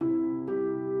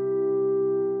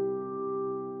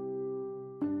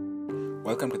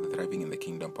Welcome to the Thriving in the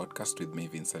Kingdom podcast with me,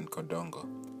 Vincent Kodongo.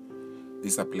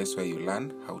 This is a place where you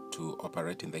learn how to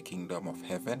operate in the kingdom of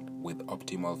heaven with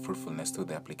optimal fruitfulness through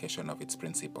the application of its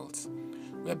principles.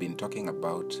 We have been talking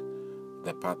about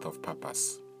the path of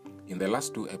purpose. In the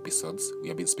last two episodes, we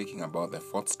have been speaking about the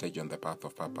fourth stage on the path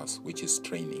of purpose, which is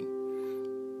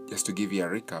training. Just to give you a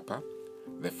recap,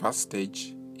 the first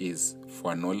stage is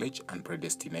foreknowledge and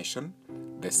predestination.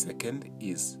 The second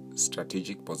is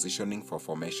strategic positioning for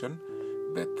formation.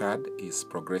 The third is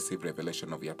progressive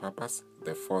revelation of your purpose.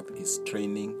 The fourth is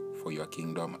training for your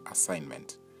kingdom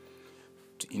assignment.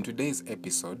 In today's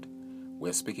episode,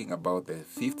 we're speaking about the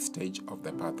fifth stage of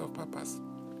the path of purpose.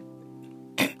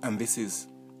 And this is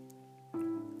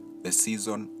the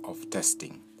season of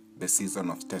testing. The season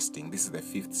of testing. This is the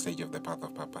fifth stage of the path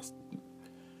of purpose.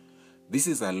 This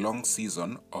is a long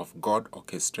season of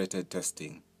God-orchestrated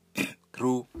testing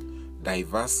through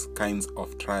diverse kinds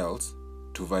of trials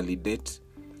to validate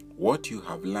what you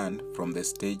have learned from the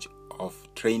stage of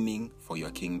training for your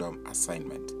kingdom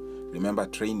assignment. Remember,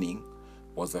 training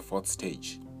was the fourth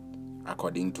stage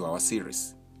according to our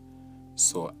series.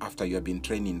 So after you have been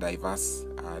trained in diverse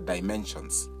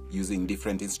dimensions using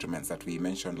different instruments that we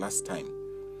mentioned last time,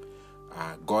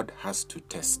 God has to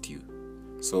test you.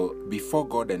 So before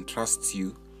God entrusts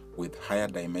you with higher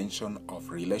dimension of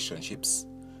relationships,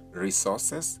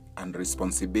 resources, and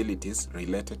responsibilities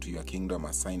related to your kingdom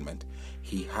assignment,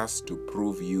 He has to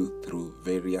prove you through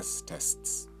various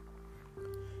tests.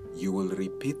 You will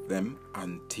repeat them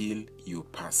until you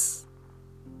pass.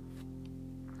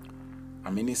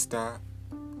 A minister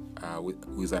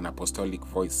who is an apostolic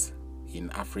voice in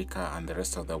Africa and the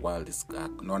rest of the world is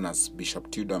known as Bishop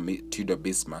Tudor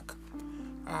Bismarck,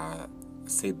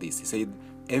 said this. He said,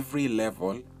 every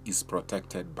level is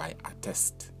protected by a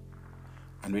test.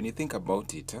 And when you think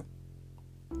about it,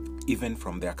 even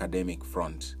from the academic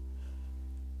front,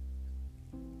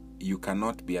 you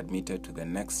cannot be admitted to the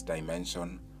next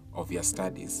dimension of your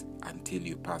studies until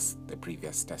you pass the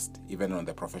previous test. Even on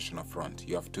the professional front,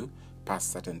 you have to pass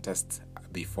certain tests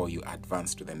before you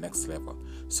advance to the next level.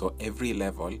 So every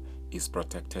level is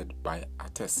protected by a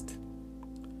test.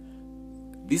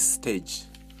 This stage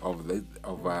of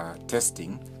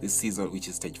testing, this season, which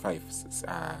is stage 5,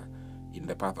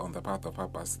 on the path of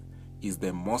purpose, is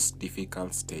the most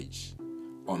difficult stage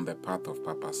on the path of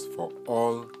purpose for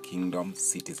all kingdom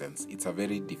citizens. It's a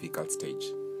very difficult stage.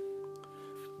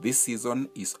 This season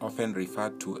is often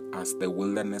referred to as the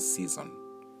wilderness season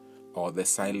or the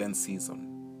silent season,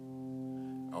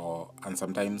 and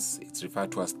sometimes it's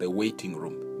referred to as the waiting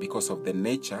room because of the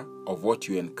nature of what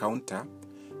you encounter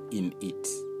in it.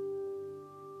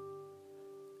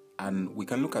 And we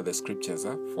can look at the scriptures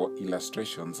for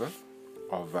illustrations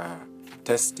of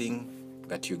testing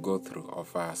that you go through, of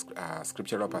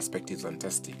scriptural perspectives on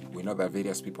testing. We know that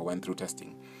various people went through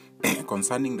testing.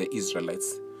 Concerning the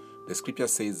Israelites, the scripture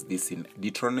says this in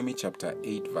Deuteronomy chapter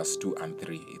 8, verse 2 and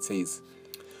 3. It says,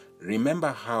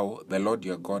 remember how the Lord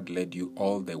your God led you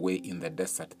all the way in the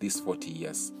desert these 40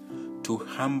 years, to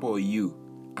humble you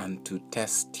and to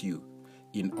test you,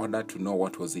 in order to know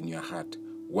what was in your heart,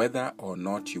 whether or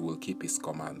not you will keep his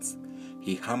commands.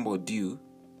 He humbled you,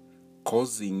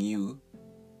 causing you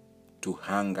to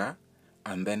hunger,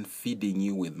 and then feeding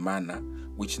you with manna,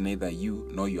 which neither you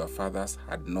nor your fathers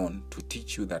had known, to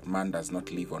teach you that man does not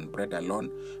live on bread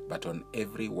alone, but on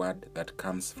every word that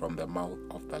comes from the mouth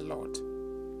of the Lord.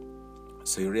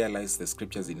 So you realize the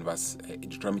scriptures in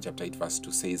Deuteronomy chapter 8 verse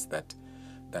 2 says that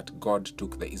God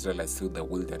took the Israelites through the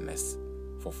wilderness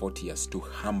for 40 years to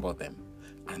humble them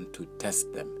and to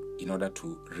test them in order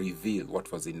to reveal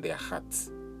what was in their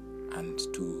hearts and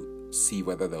to see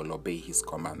whether they will obey his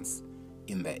commands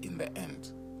in the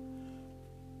end.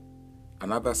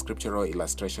 Another scriptural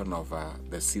illustration of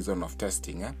the season of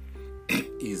testing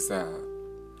is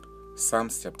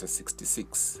Psalms chapter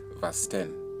 66 verse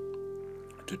 10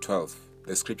 to 12.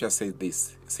 The scripture says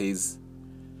this. It says,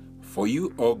 for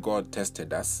you, O God,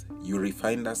 tested us. You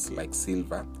refined us like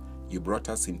silver. You brought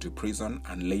us into prison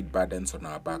and laid burdens on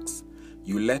our backs.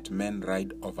 You let men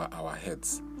ride over our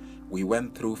heads. We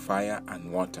went through fire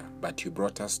and water, but you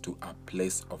brought us to a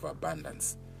place of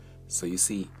abundance. So you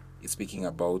see, it's speaking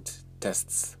about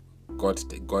tests. God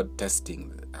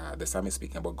testing. The psalmist is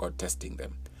speaking about God testing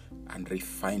them and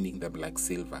refining them like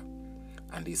silver.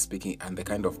 And he's speaking, and the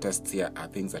kind of tests here are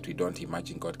things that we don't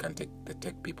imagine God can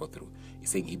take people through.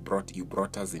 He's saying, you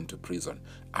brought us into prison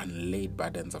and laid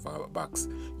burdens of our backs.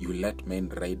 You let men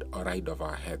ride over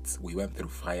our heads. We went through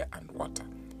fire and water.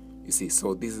 You see,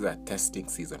 so this is a testing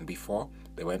season before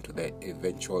they went to the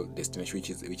eventual destination,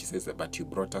 which says, but you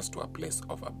brought us to a place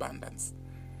of abundance.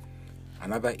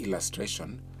 Another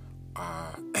illustration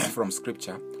from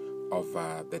scripture of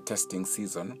the testing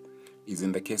season is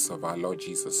in the case of our Lord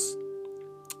Jesus.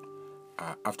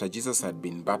 After Jesus had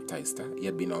been baptized, he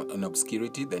had been in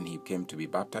obscurity, then he came to be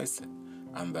baptized,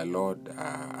 and the Lord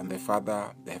and the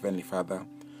Father, the Heavenly Father,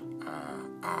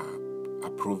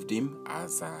 approved him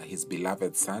as his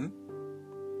beloved Son.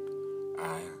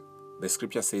 The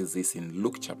scripture says this in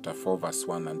Luke chapter 4, verse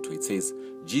 1 and 2. It says,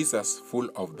 Jesus,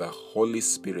 full of the Holy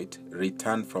Spirit,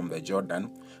 returned from the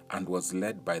Jordan and was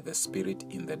led by the Spirit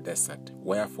in the desert,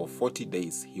 where for 40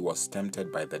 days he was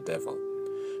tempted by the devil.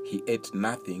 He ate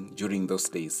nothing during those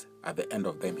days. At the end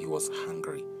of them, he was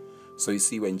hungry. So you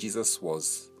see, when Jesus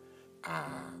was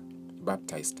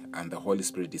baptized and the Holy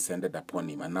Spirit descended upon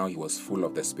him, and now he was full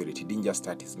of the Spirit, he didn't just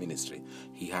start his ministry.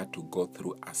 He had to go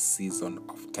through a season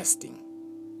of testing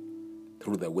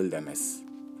through the wilderness.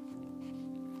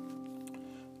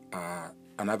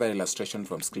 Another illustration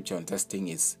from scripture on testing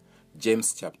is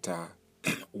James chapter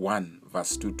 1,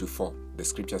 verse 2 to 4. The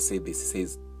scripture says this. It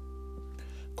says,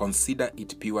 "Consider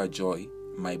it pure joy,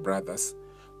 my brothers,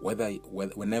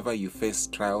 whenever you face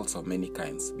trials of many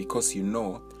kinds, because you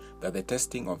know that the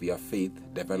testing of your faith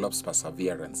develops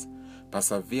perseverance.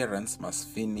 Perseverance must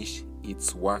finish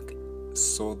its work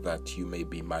so that you may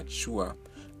be mature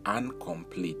and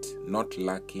complete, not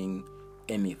lacking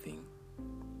anything."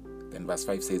 Then verse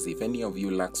 5 says, "If any of you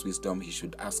lacks wisdom, he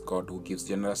should ask God, who gives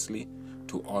generously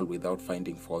to all without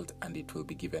finding fault, and it will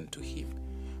be given to him."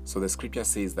 So the scripture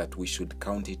says that we should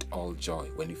count it all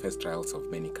joy when we face trials of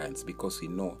many kinds, because we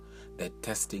know that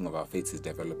testing of our faith is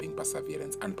developing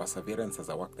perseverance, and perseverance has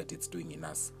a work that it's doing in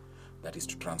us, that is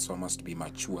to transform us to be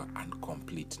mature and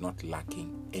complete, not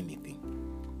lacking anything.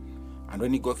 And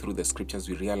when you go through the scriptures,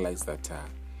 we realize that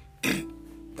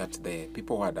that the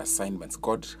people who had assignments,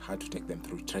 God had to take them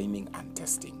through training and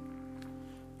testing.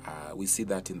 We see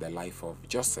that in the life of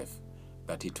Joseph,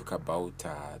 that he took about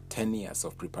 10 years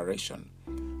of preparation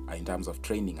in terms of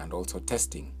training and also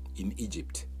testing in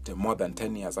Egypt, more than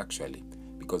 10 years actually,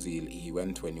 because he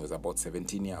went when he was about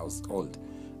 17 years old,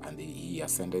 and he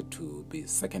ascended to be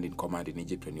second in command in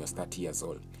Egypt when he was 30 years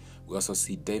old. We also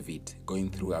see David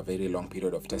going through a very long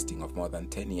period of testing of more than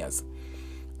 10 years.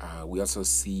 We also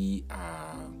see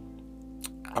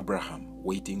Abraham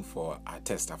waiting for a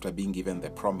test after being given the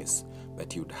promise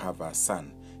that he would have a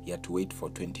son. He had to wait for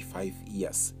 25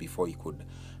 years before he could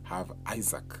have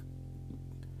Isaac.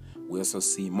 We also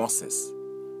see Moses,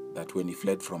 that when he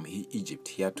fled from Egypt,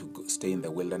 he had to stay in the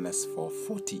wilderness for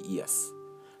 40 years.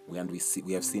 And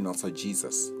we have seen also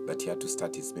Jesus, that he had to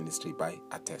start his ministry by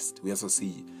a test. We also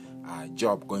see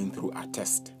Job going through a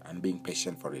test and being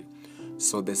patient for it.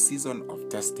 So the season of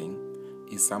testing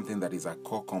is something that is a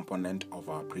core component of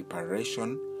our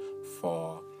preparation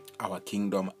for our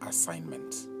kingdom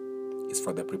assignment. It's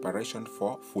for the preparation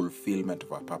for fulfillment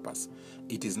of our purpose.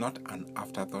 It is not an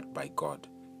afterthought by God,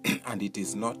 and it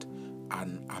is not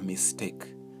a mistake,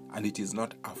 and it is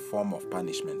not a form of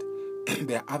punishment.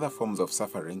 There are other forms of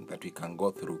suffering that we can go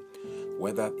through,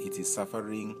 whether it is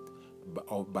suffering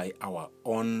by our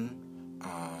own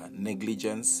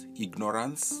negligence,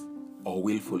 ignorance, or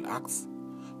willful acts,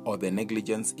 or the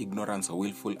negligence, ignorance, or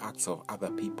willful acts of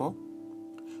other people,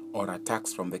 or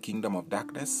attacks from the kingdom of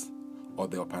darkness, or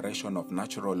the operation of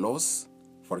natural laws,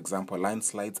 for example,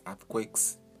 landslides,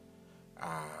 earthquakes,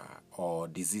 or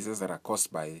diseases that are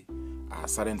caused by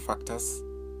certain factors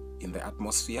in the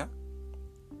atmosphere.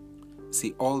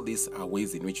 See, all these are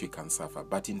ways in which we can suffer.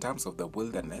 But in terms of the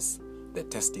wilderness, the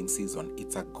testing season,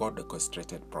 it's a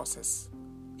God-orchestrated process.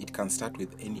 It can start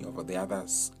with any of the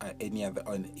others,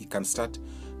 it can start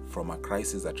from a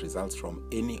crisis that results from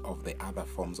any of the other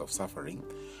forms of suffering,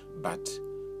 but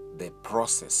the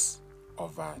process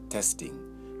of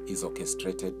testing is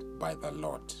orchestrated by the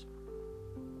Lord.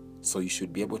 So you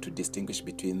should be able to distinguish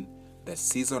between the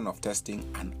season of testing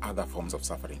and other forms of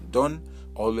suffering. Don't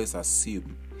always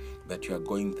assume that you are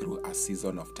going through a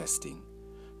season of testing.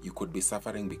 You could be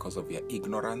suffering because of your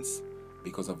ignorance,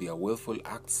 because of your willful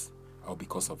acts, or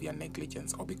because of your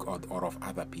negligence, or of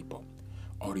other people.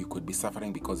 Or you could be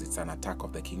suffering because it's an attack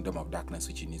of the kingdom of darkness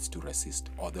which you need to resist,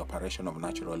 or the operation of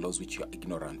natural laws which you are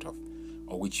ignorant of,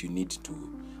 or which you need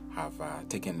to have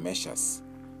taken measures,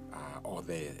 or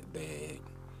the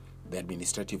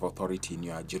administrative authority in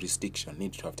your jurisdiction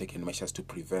need to have taken measures to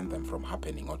prevent them from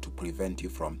happening, or to prevent you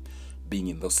from being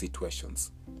in those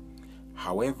situations.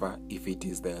 However, if it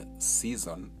is the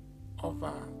season of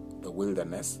the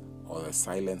wilderness, or the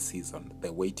silent season,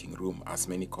 the waiting room, as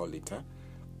many call it,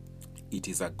 it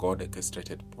is a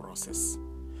God-orchestrated process.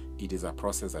 It is a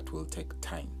process that will take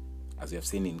time. As we have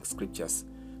seen in scriptures,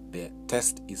 the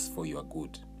test is for your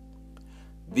good.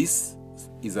 This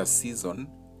is a season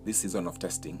this season of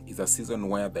testing is a season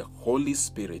where the Holy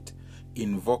Spirit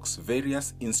invokes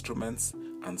various instruments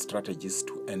and strategies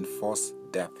to enforce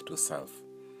death to self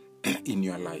in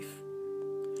your life.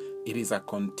 It is a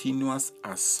continuous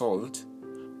assault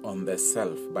on the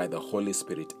self by the Holy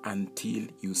Spirit until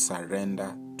you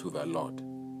surrender to the Lord.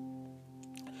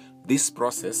 This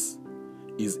process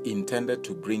is intended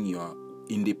to bring your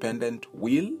independent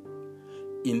will,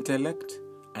 intellect,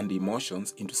 and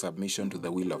emotions into submission to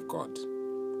the will of God.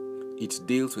 It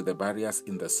deals with the barriers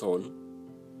in the soul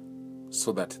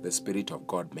so that the Spirit of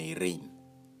God may reign.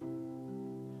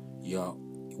 Your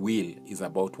will is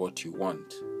about what you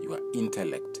want. Your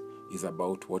intellect is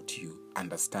about what you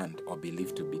understand or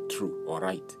believe to be true or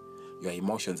right. Your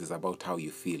emotions is about how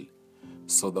you feel.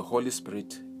 So the Holy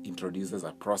Spirit introduces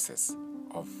a process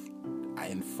of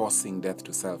enforcing death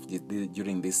to self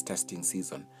during this testing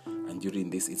season. And during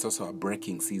this, it's also a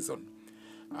breaking season.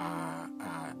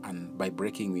 And by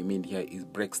breaking, we mean here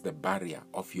it breaks the barrier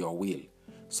of your will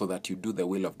so that you do the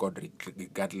will of God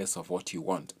regardless of what you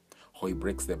want. Or it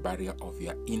breaks the barrier of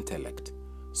your intellect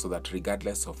so that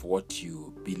regardless of what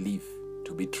you believe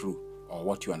to be true or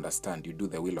what you understand, you do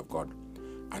the will of God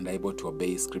and are able to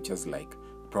obey scriptures like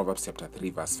Proverbs chapter 3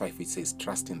 verse 5, which says,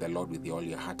 trust in the Lord with all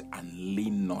your heart and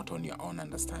lean not on your own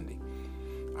understanding.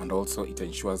 And also it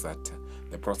ensures that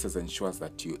the process ensures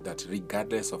that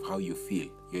regardless of how you feel,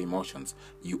 your emotions,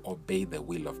 you obey the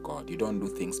will of God. You don't do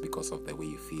things because of the way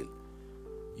you feel.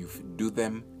 You do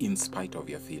them in spite of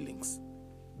your feelings.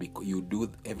 Because you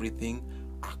do everything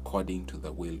according to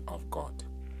the will of God.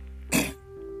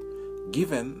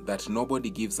 Given that nobody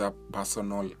gives up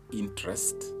personal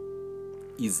interest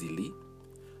easily,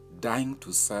 dying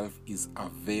to self is a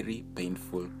very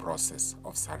painful process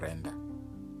of surrender.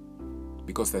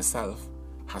 Because the self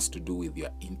has to do with your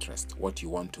interest, what you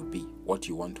want to be, what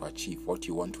you want to achieve, what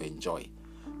you want to enjoy,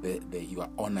 your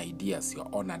own ideas, your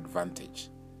own advantage.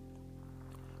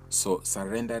 So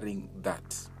surrendering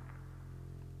that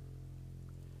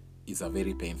is a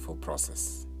very painful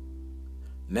process.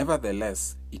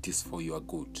 Nevertheless, it is for your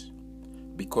good,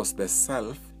 because the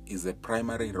self is a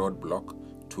primary roadblock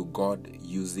to God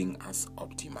using us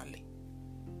optimally.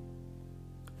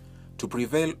 To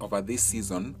prevail over this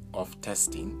season of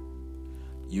testing,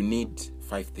 you need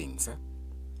 5 things.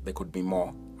 There could be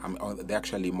more. There are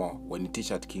actually more. When you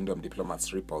teach at Kingdom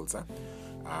Diplomats Ripples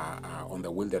on the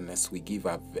wilderness, we give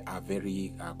a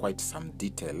very quite some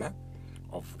detail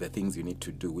of the things you need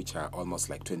to do, which are almost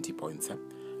like 20 points.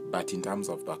 But in terms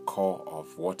of the core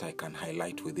of what I can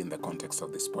highlight within the context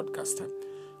of this podcast,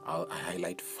 I'll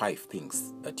highlight 5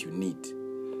 things that you need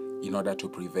in order to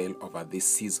prevail over this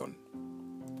season.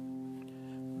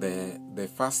 The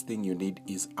first thing you need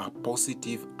is a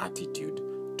positive attitude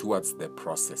towards the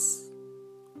process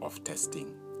of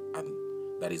testing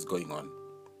and that is going on,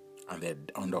 and the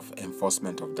of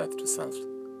enforcement of death to self.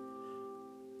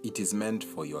 It is meant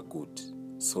for your good,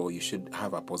 so you should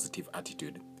have a positive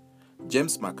attitude.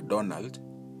 James MacDonald,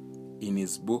 in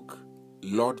his book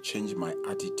Lord, Change My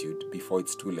Attitude Before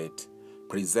It's Too Late,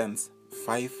 presents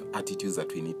 5 attitudes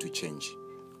that we need to change.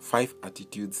 5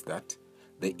 attitudes that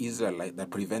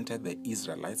prevented the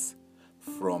Israelites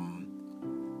from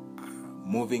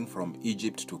moving from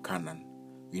Egypt to Canaan.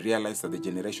 We realize that the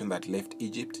generation that left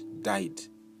Egypt died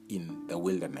in the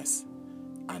wilderness,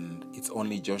 and it's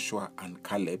only Joshua and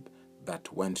Caleb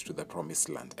that went to the promised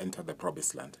land, entered the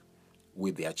promised land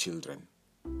with their children.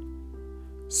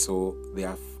 So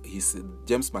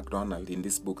James MacDonald in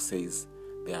this book says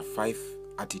there are 5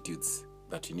 attitudes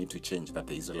that you need to change that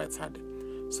the Israelites had.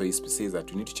 So he says that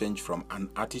you need to change from an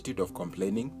attitude of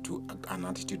complaining to an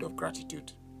attitude of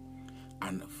gratitude,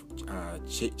 and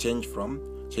change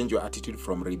your attitude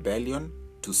from rebellion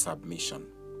to submission.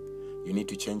 You need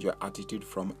to change your attitude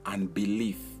from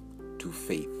unbelief to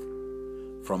faith,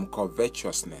 from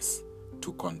covetousness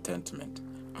to contentment,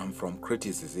 and from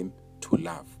criticism to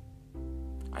love.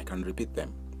 I can repeat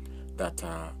them. That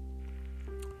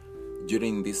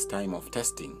during this time of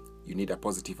testing, you need a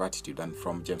positive attitude. And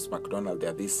from James MacDonald,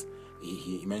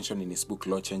 he mentioned in his book,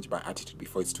 Lord, Change My Attitude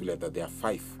Before It's Too Late, that there are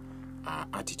 5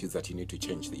 attitudes that you need to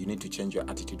change. You need to change your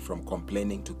attitude from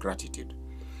complaining to gratitude,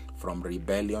 from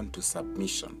rebellion to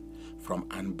submission, from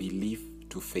unbelief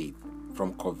to faith,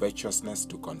 from covetousness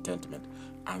to contentment,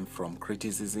 and from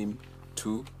criticism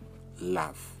to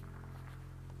love.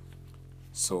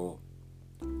 So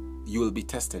you will be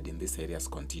tested in these areas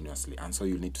continuously, and so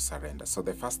you need to surrender. So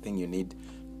the first thing you need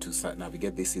to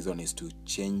navigate this season is to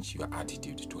change your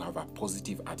attitude, to have a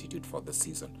positive attitude for the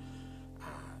season,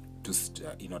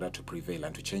 in order to prevail,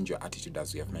 and to change your attitude,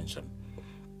 as we have mentioned.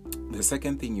 The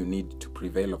second thing you need to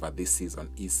prevail over this season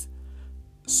is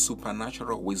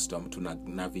supernatural wisdom to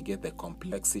navigate the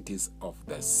complexities of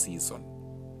the season.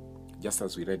 Just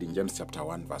as we read in James chapter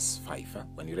 1 verse 5,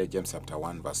 when you read James chapter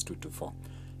 1 verse 2 to 4,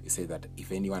 he said that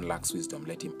if anyone lacks wisdom,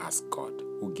 let him ask God,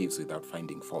 who gives without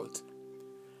finding fault.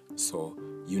 So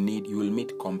you will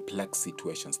meet complex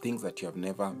situations, things that you have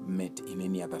never met in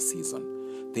any other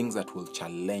season, things that will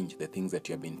challenge the things that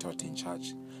you have been taught in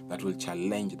church, that will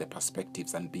challenge the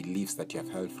perspectives and beliefs that you have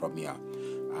held from your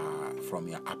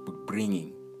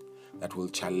upbringing, that will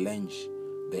challenge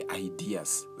the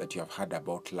ideas that you have had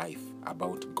about life,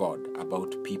 about God,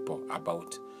 about people,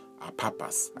 about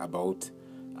purpose, about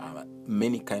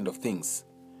many kind of things.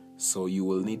 So you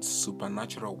will need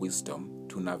supernatural wisdom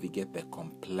to navigate the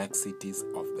complexities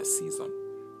of the season.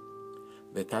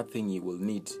 The third thing you will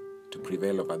need to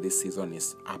prevail over this season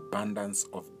is abundance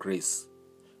of grace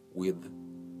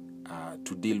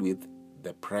to deal with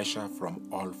the pressure from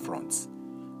all fronts.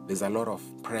 There's a lot of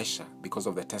pressure because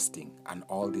of the testing and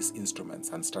all these instruments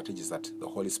and strategies that the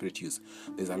Holy Spirit uses.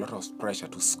 There's a lot of pressure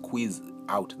to squeeze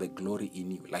out the glory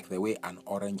in you, like the way an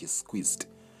orange is squeezed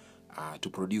to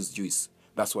produce juice.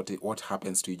 That's what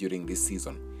happens to you during this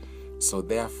season. So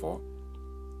therefore,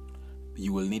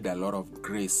 you will need a lot of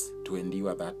grace to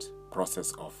endure that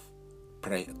process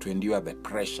to endure the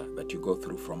pressure that you go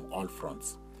through from all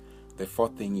fronts. The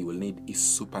fourth thing you will need is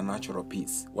supernatural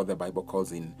peace. What the Bible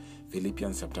calls in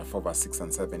Philippians chapter 4 verse 6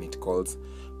 and 7, it calls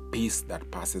peace that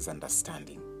passes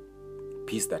understanding.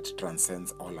 Peace that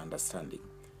transcends all understanding.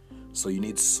 So you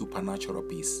need supernatural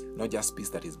peace, not just peace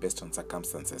that is based on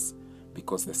circumstances,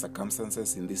 because the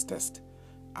circumstances in this test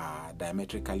are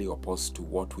diametrically opposed to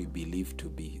what we believe to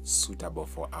be suitable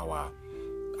for our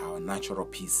natural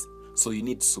peace. So you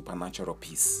need supernatural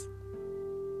peace.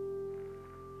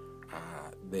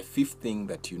 The fifth thing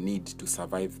that you need to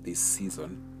survive this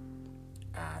season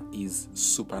is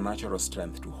supernatural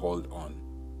strength to hold on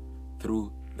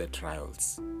through the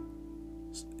trials.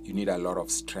 You need a lot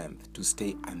of strength to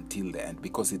stay until the end,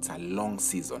 because it's a long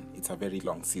season. It's a very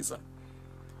long season.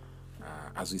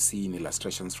 As we see in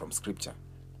illustrations from Scripture.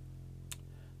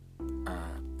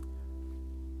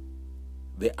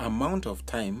 The amount of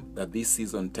time that this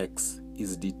season takes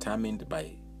is determined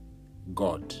by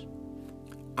God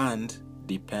and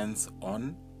depends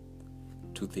on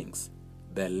two things: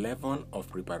 the level of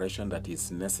preparation that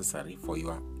is necessary for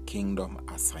your kingdom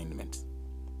assignment.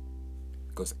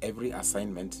 Because every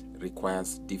assignment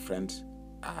requires different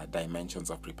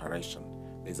dimensions of preparation.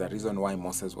 There's a reason why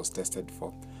Moses was tested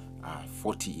for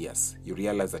 40 years. You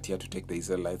realize that he had to take the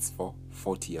Israelites for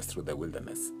 40 years through the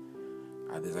wilderness.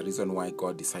 There's a reason why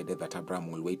God decided that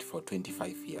Abraham will wait for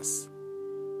 25 years,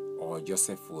 or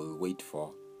Joseph will wait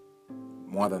for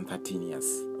more than 13 years,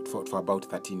 for about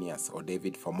 13 years, or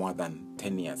David for more than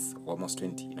 10 years, almost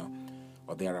 20,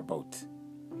 or thereabout.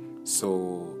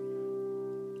 So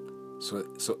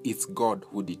it's God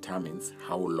who determines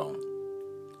how long.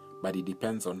 But it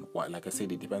depends on, like I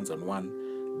said, it depends on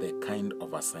one, the kind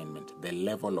of assignment, the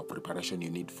level of preparation you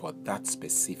need for that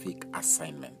specific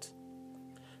assignment.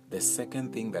 The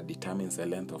second thing that determines the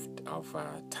length of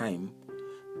time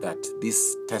that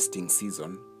this testing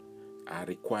season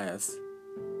requires,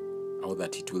 or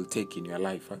that it will take in your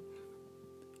life,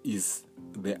 is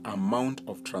the amount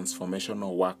of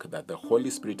transformational work that the Holy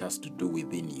Spirit has to do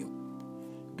within you,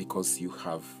 because you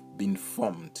have been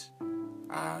formed.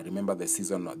 Remember the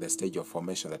season, the stage of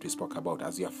formation that we spoke about.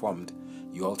 As you are formed,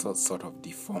 you also sort of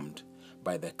deformed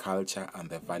by the culture and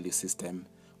the value system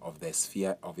of the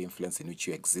sphere of influence in which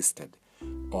you existed,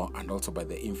 and also by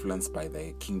the influence by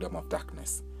the kingdom of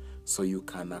darkness. So you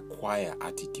can acquire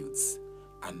attitudes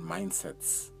and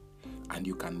mindsets, and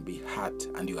you can be hurt,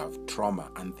 and you have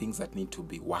trauma and things that need to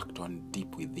be worked on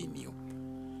deep within you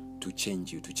to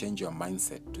change you, to change your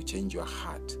mindset, to change your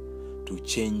heart, to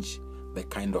change the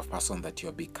kind of person that you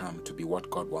have become to be what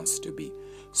God wants to be.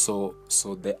 So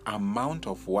the amount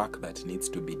of work that needs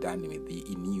to be done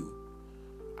in you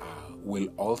will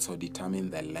also determine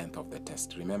the length of the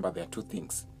test. Remember, there are two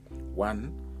things.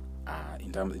 One,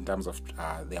 in terms of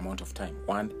the amount of time.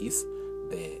 One is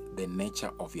the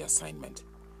nature of your assignment.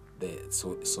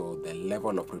 So the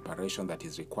level of preparation that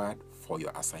is required for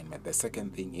your assignment. The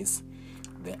second thing is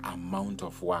the amount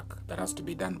of work that has to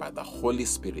be done by the Holy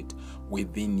Spirit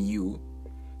within you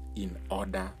in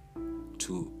order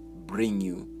to bring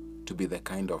you to be the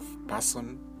kind of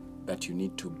person that you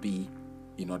need to be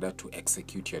in order to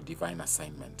execute your divine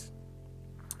assignment.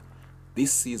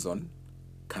 This season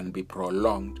can be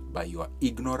prolonged by your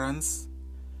ignorance,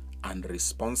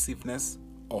 unresponsiveness,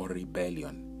 or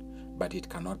rebellion, but it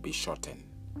cannot be shortened.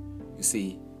 You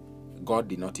see, God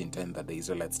did not intend that the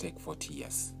Israelites take 40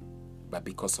 years, but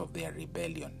because of their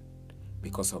rebellion,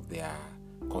 because of their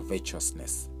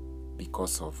covetousness,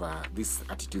 because of these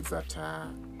attitudes that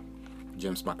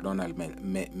James MacDonald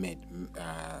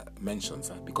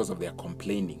mentions, because of their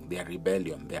complaining, their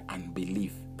rebellion, their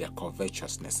unbelief, their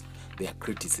covetousness, their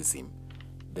criticism.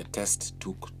 The test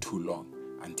took too long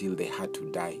until they had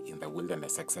to die in the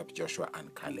wilderness, except Joshua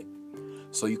and Caleb.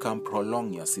 So you can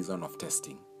prolong your season of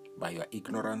testing by your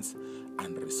ignorance,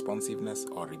 unresponsiveness,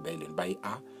 or rebellion, by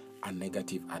a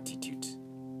negative attitude.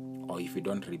 Or if you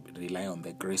don't rely on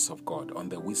the grace of God, on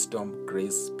the wisdom,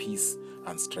 grace, peace,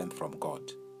 and strength from God.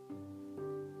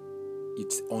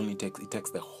 It takes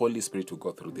the Holy Spirit to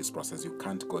go through this process. You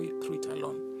can't go through it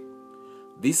alone.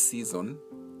 This season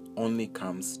only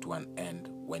comes to an end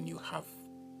when you have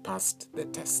passed the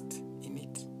test in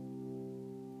it.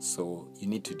 So you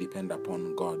need to depend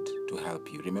upon God to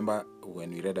help you. Remember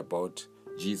when we read about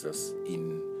Jesus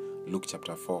in Luke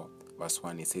chapter 4, verse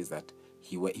 1, it says that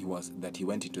he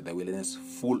went into the wilderness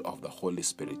full of the Holy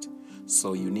Spirit.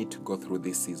 So you need to go through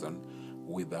this season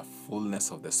with the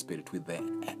fullness of the Spirit, with the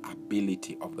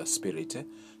ability of the Spirit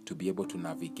to be able to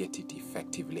navigate it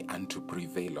effectively and to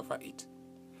prevail over it.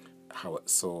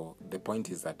 So the point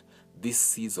is that this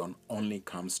season only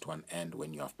comes to an end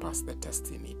when you have passed the test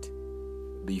in it.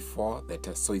 Before the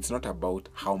test, so it's not about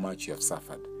how much you have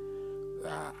suffered.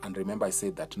 And remember, I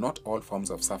said that not all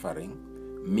forms of suffering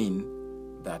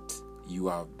mean that you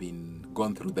have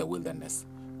gone through the wilderness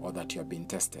or that you have been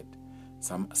tested.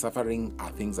 Some suffering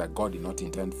are things that God did not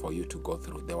intend for you to go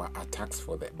through. There were attacks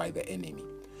by the enemy.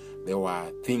 There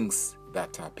were things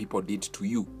that people did to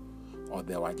you, or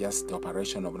there were just the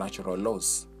operation of natural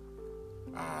laws.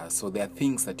 So there are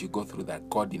things that you go through that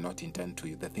God did not intend to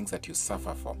you, the things that you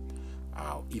suffer for,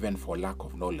 even for lack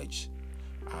of knowledge,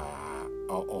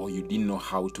 or you didn't know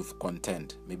how to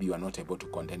contend. Maybe you are not able to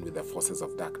contend with the forces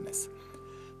of darkness.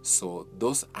 So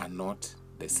those are not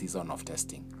the season of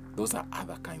testing. Those are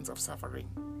other kinds of suffering.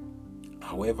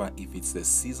 However, if it's the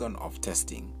season of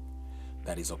testing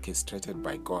that is orchestrated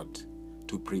by God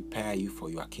to prepare you for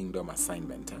your kingdom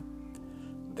assignment,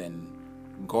 then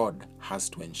God has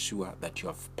to ensure that you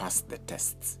have passed the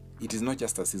tests. It is not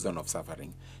just a season of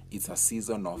suffering. It's a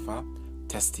season of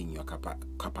testing your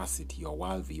capacity, your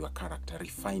worldview, your character,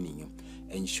 refining you,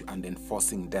 and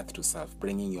enforcing death to self,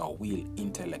 bringing your will,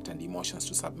 intellect, and emotions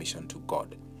to submission to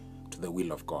God, to the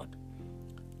will of God,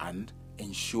 and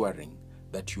ensuring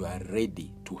that you are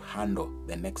ready to handle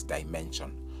the next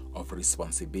dimension of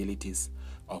responsibilities,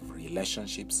 of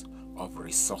relationships, of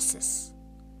resources,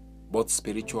 both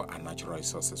spiritual and natural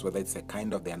resources, whether it's the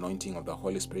kind of the anointing of the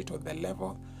Holy Spirit or the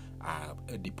level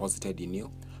deposited in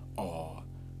you, or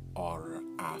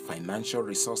financial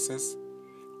resources,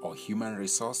 or human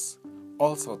resource,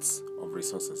 all sorts of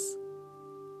resources.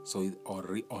 So,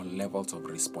 or levels of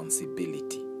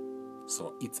responsibility.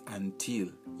 So it's until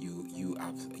you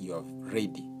are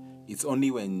ready. It's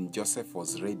only when Joseph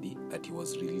was ready that he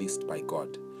was released by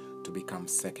God to become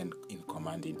second in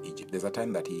command in Egypt. There's a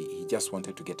time that he just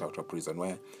wanted to get out of prison,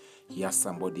 where he asked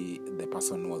somebody, the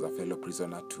person who was a fellow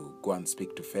prisoner, to go and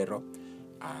speak to Pharaoh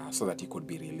so that he could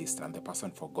be released, and the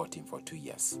person forgot him for 2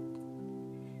 years.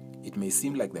 It may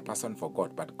seem like the person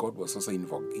forgot, but God was also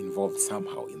involved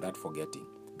somehow in that forgetting,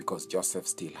 because Joseph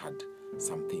still had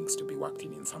some things to be worked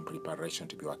in, some preparation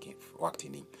to be worked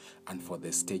in him, and for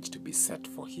the stage to be set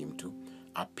for him to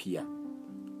appear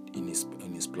in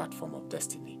his platform of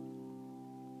destiny.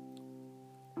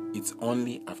 It's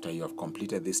only after you have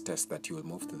completed this test that you will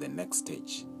move to the next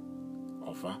stage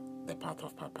of the path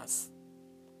of purpose.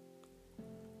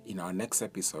 In our next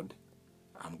episode,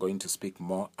 I'm going to speak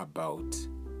more about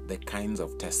the kinds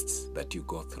of tests that you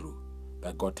go through,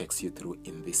 that God takes you through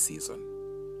in this season.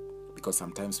 Because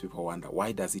sometimes people wonder,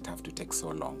 why does it have to take so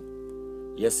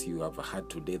long? Yes, you have heard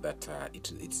today that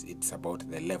it's about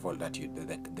the level that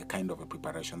the kind of a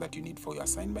preparation that you need for your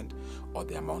assignment, or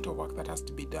the amount of work that has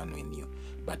to be done in you.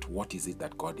 But what is it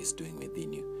that God is doing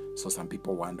within you? So some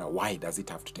people wonder, why does it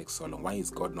have to take so long? Why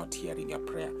is God not hearing your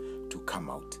prayer to come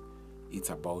out? It's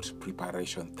about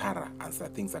preparation, thorough, and the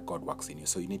things that God works in you.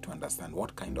 So you need to understand,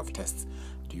 what kind of tests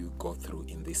do you go through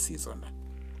in this season?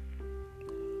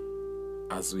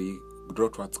 As we draw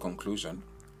towards conclusion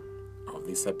of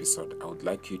this episode, I would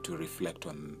like you to reflect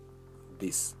on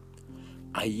this.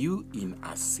 Are you in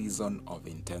a season of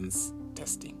intense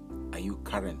testing? Are you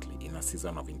currently in a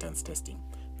season of intense testing?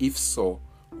 If so,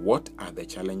 what are the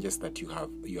challenges that you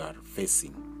are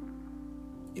facing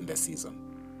in the season?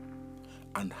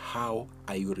 And how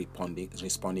are you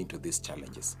responding to these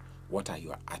challenges? What are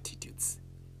your attitudes?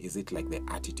 Is it like the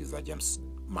attitudes that James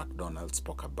MacDonald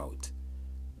spoke about,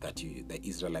 that the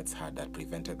Israelites had, that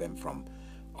prevented them from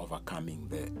overcoming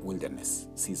the wilderness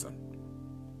season?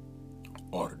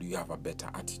 Or do you have a better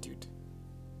attitude?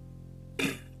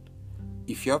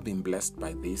 If you have been blessed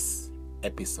by this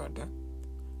episode,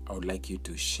 I would like you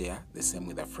to share the same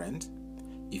with a friend.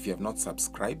 If you have not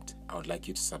subscribed, I would like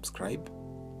you to subscribe.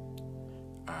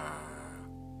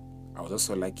 I would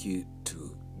also like you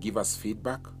to give us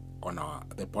feedback on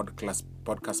the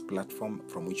podcast platform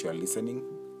from which you are listening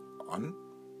on,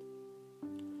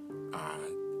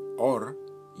 or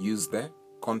use the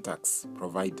contacts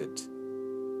provided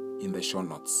in the show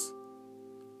notes,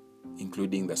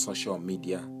 including the social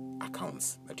media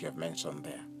accounts that you have mentioned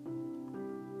there.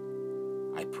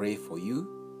 I pray for you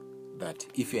that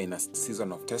if you're in a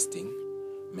season of testing,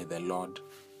 may the Lord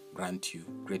grant you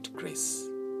great grace.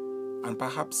 And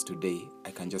perhaps today I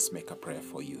can just make a prayer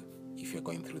for you if you're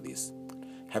going through this.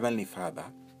 Heavenly Father,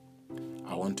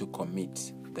 I want to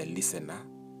commit the listener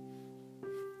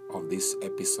of this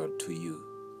episode to you,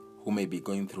 who may be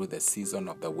going through the season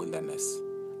of the wilderness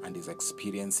and is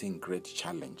experiencing great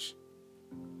challenge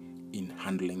in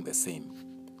handling the same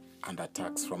and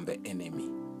attacks from the enemy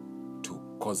to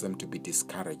cause them to be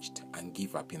discouraged and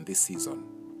give up in this season.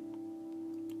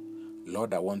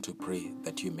 Lord, I want to pray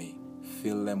that you may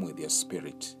fill them with your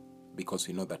Spirit, because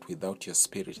we know that without your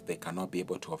Spirit they cannot be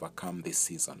able to overcome this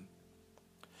season.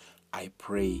 I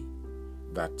pray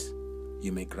that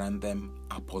you may grant them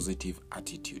a positive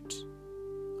attitude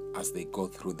as they go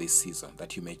through this season,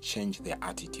 that you may change their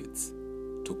attitudes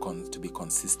to be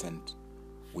consistent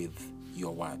with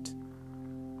your word.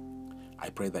 I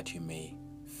pray that you may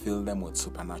fill them with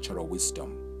supernatural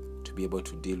wisdom to be able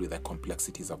to deal with the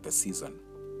complexities of the season,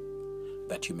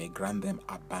 that you may grant them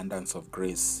abundance of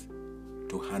grace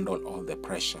to handle all the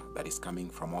pressure that is coming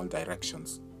from all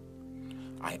directions.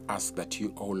 I ask that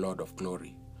you, O Lord of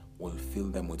glory, will fill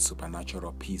them with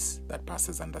supernatural peace that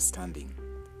passes understanding,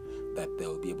 that they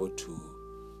will be able to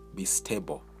be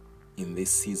stable in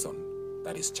this season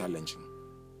that is challenging.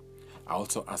 I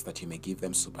also ask that you may give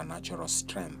them supernatural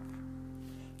strength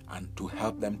and to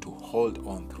help them to hold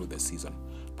on through the season.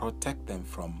 Protect them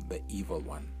from the evil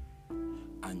one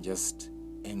and just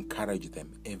encourage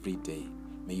them every day.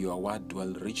 May your word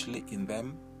dwell richly in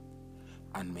them,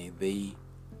 and may they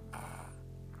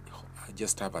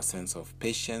just have a sense of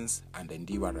patience and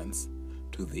endurance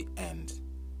to the end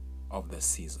of the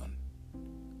season.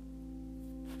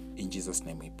 In Jesus'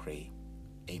 name we pray.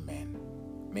 Amen.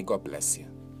 May God bless you.